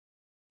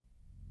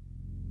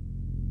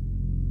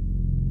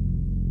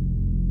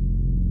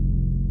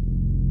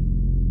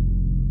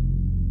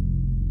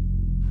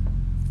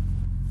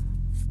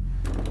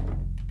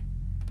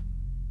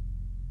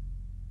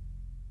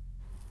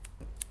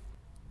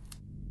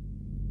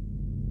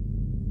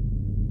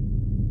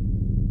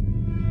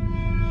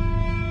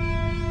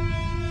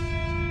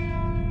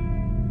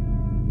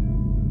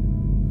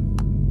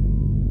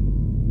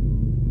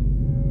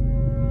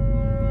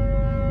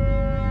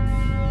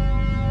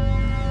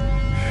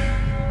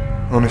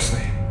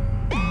Honestly.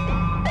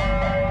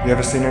 You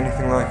ever seen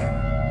anything like it?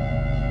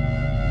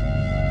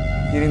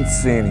 You didn't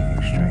see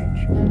anything strange.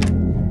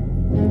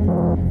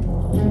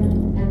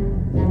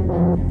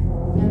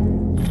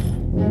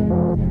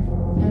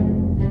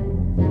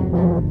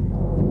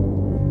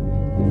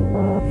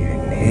 You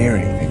didn't hear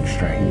anything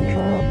strange.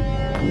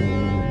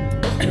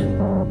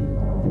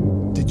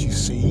 Did you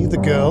see the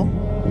girl?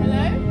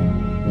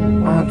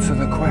 Hello? Answer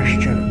the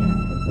question.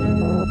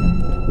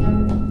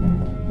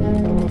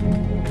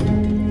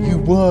 You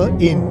were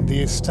in the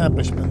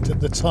establishment at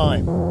the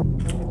time.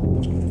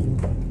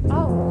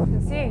 Oh, I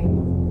see.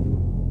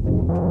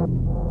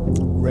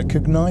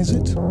 Recognize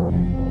it?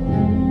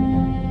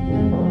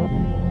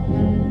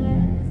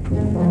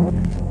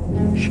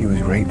 She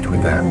was raped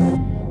with that.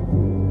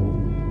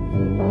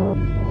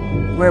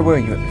 Where were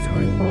you at the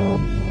time?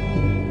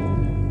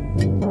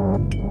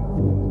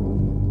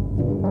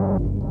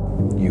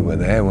 You were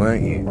there,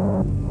 weren't you?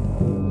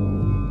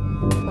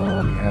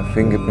 We have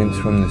fingerprints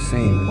from the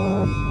scene.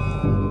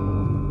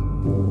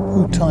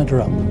 Who tied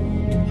her up?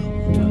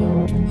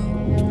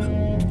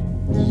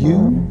 You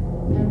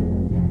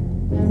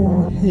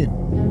or him?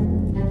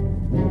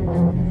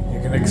 You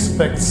can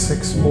expect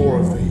 6 more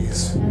of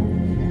these.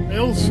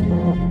 Mills?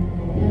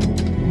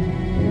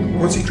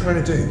 What's he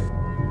trying to do?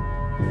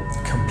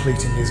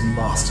 Completing his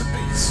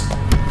masterpiece.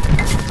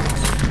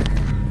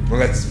 Well,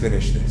 let's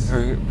finish this.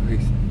 Hurry up,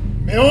 please.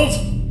 Mills?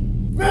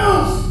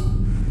 Mills!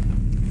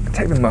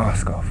 Take the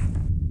mask off.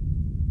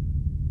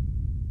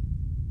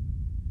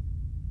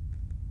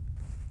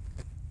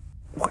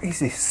 What is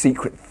this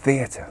secret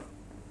theatre?